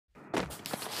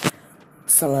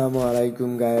আসসালামু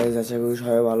আলাইকুম গাইস, আশা করি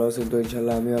সবাই ভালো আছেন। তো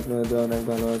ইনশাল্লাহ আমি আপনাদের অনেক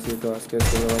ভালো আছি। তো আজকে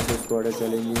স্কোয়াডে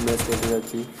চ্যালেঞ্জিং ম্যাচ খেলতে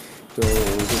যাচ্ছি। তো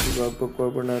বেশি গল্প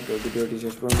করবো না, তো ভিডিওটি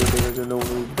শেষ পর্যন্ত দেখার জন্য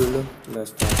অনুরোধ রইল।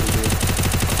 Last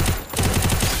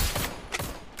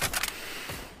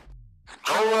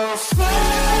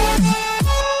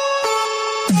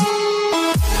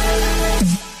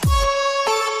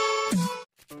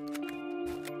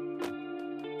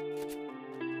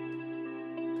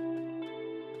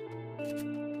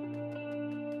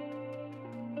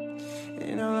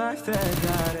in a life that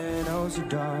got it, goes so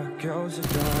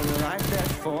dark, a life that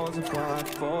falls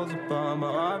apart, my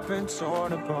heart been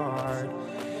torn apart,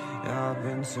 I've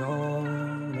been torn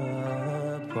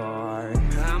apart.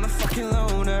 I'm a fucking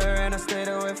loner and I stayed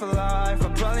away for life.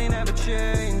 I'll probably never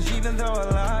change, even though I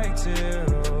like to.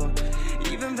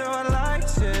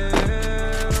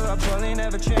 I'll probably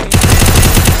never change.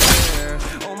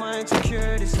 All my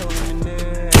insecurities holding me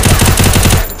near.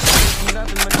 Never change,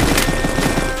 nothing but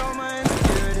fear. All my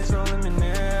insecurities holding me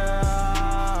near.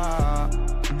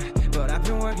 But I've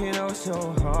been working oh so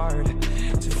hard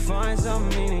to find some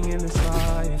meaning in this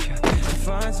life. To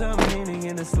find some meaning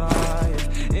in this life.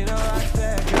 In a life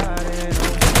that got it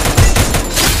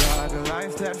oh, a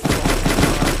life that falls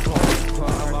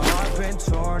apart. My heart been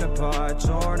torn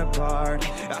apart.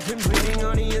 I've been bleeding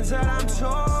on the inside, I'm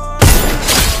torn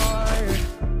apart.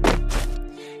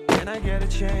 Can I get a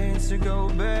chance to go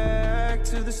back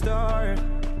to the start?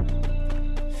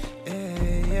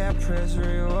 Yeah, press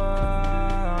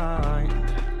rewind.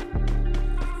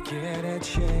 Get a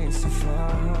chance to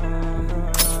find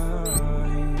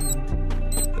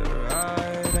the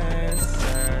right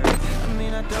answer. I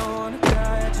mean, I don't wanna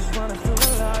die, I just wanna feel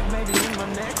alive. Maybe in my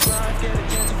next life, get a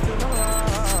chance to feel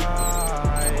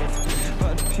alive.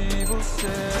 But people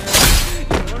say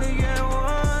you only get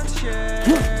one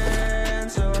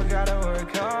chance, so I gotta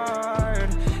work hard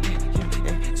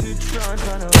to try and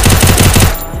find a life.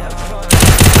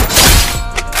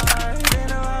 In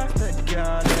a life that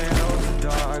got it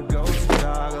goes so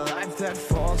dark, a life that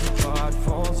falls apart.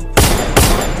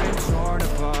 I've been torn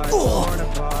apart.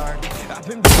 I've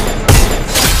been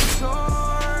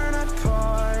torn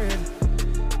apart.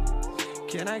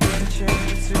 Can I get a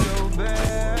chance to go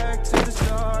back to the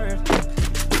start?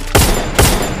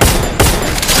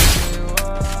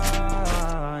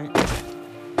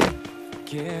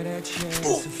 Get a chance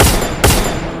to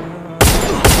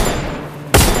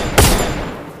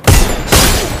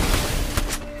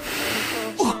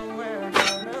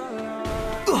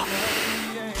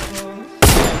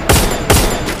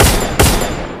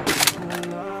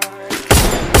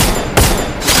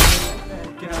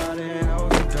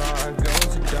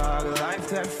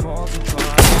that falls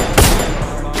apart.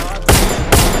 My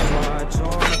heart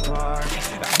torn apart.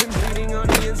 I've been bleeding on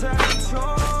the inside, I'm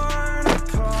torn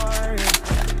apart.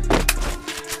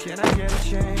 Can I get a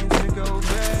chance to go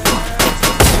back?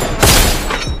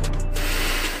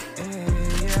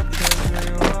 Yeah, press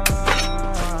rewind.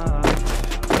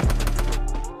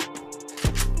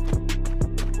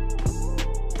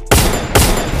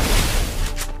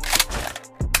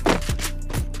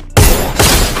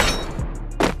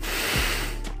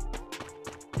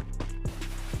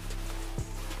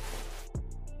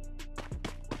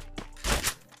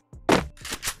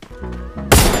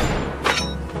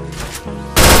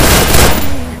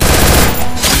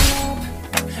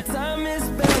 Time is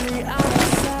barely on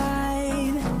our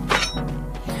side.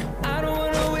 I don't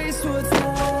wanna waste what's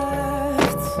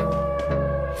left.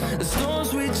 The storms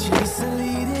we chase are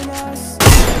leading us.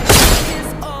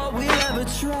 It's all we'll ever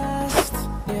trust.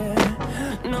 Yeah,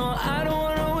 no, I don't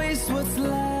wanna waste what's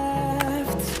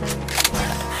left.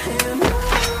 And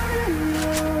on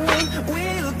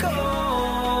we'll go,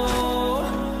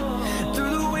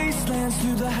 through the wastelands,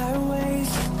 through the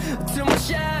highways, till my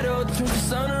shadow turns to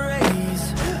sun rays.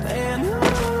 And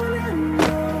on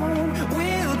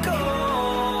we'll go,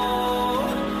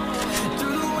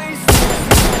 through the wastelands,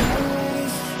 through the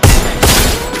highways.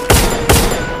 And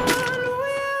on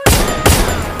we'll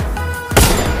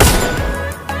go.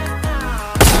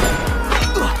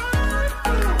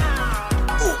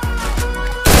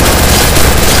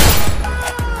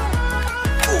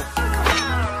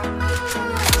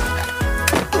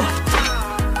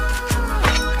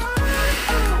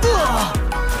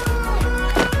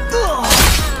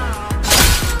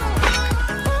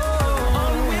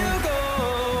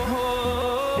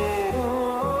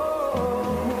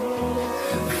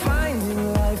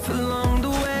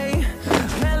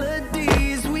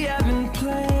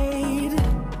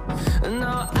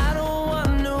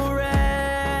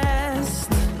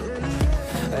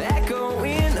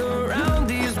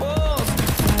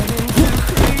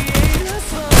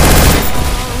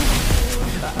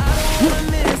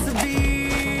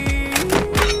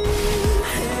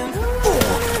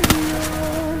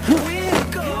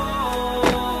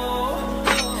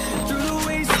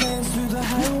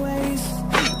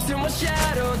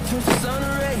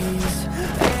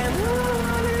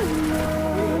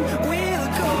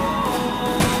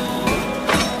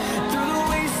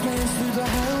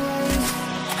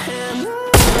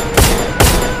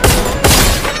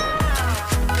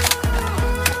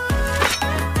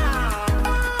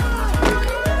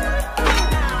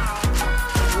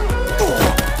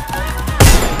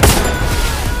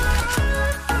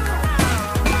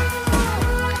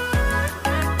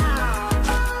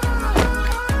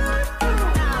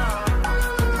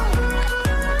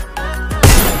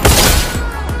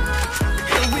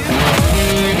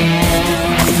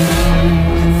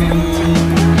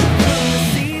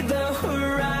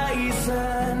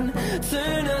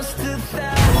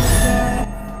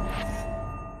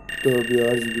 তো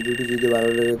viewers, ভিডিওটি যদি ভালো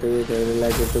লেগে থাকে তাহলে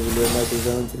like করতে ভুলবেন না। যদি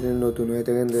আমার চ্যানেল নতুন হয়ে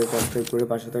থাকেন তাহলে সাবস্ক্রাইব করে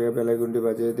পাশে থাকা বেল আইকনটি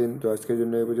বাজিয়ে দিন। তো আজকের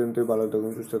জন্য এই পর্যন্তই। ভালো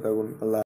থাকুন, সুস্থ থাকুন, আল্লাহ।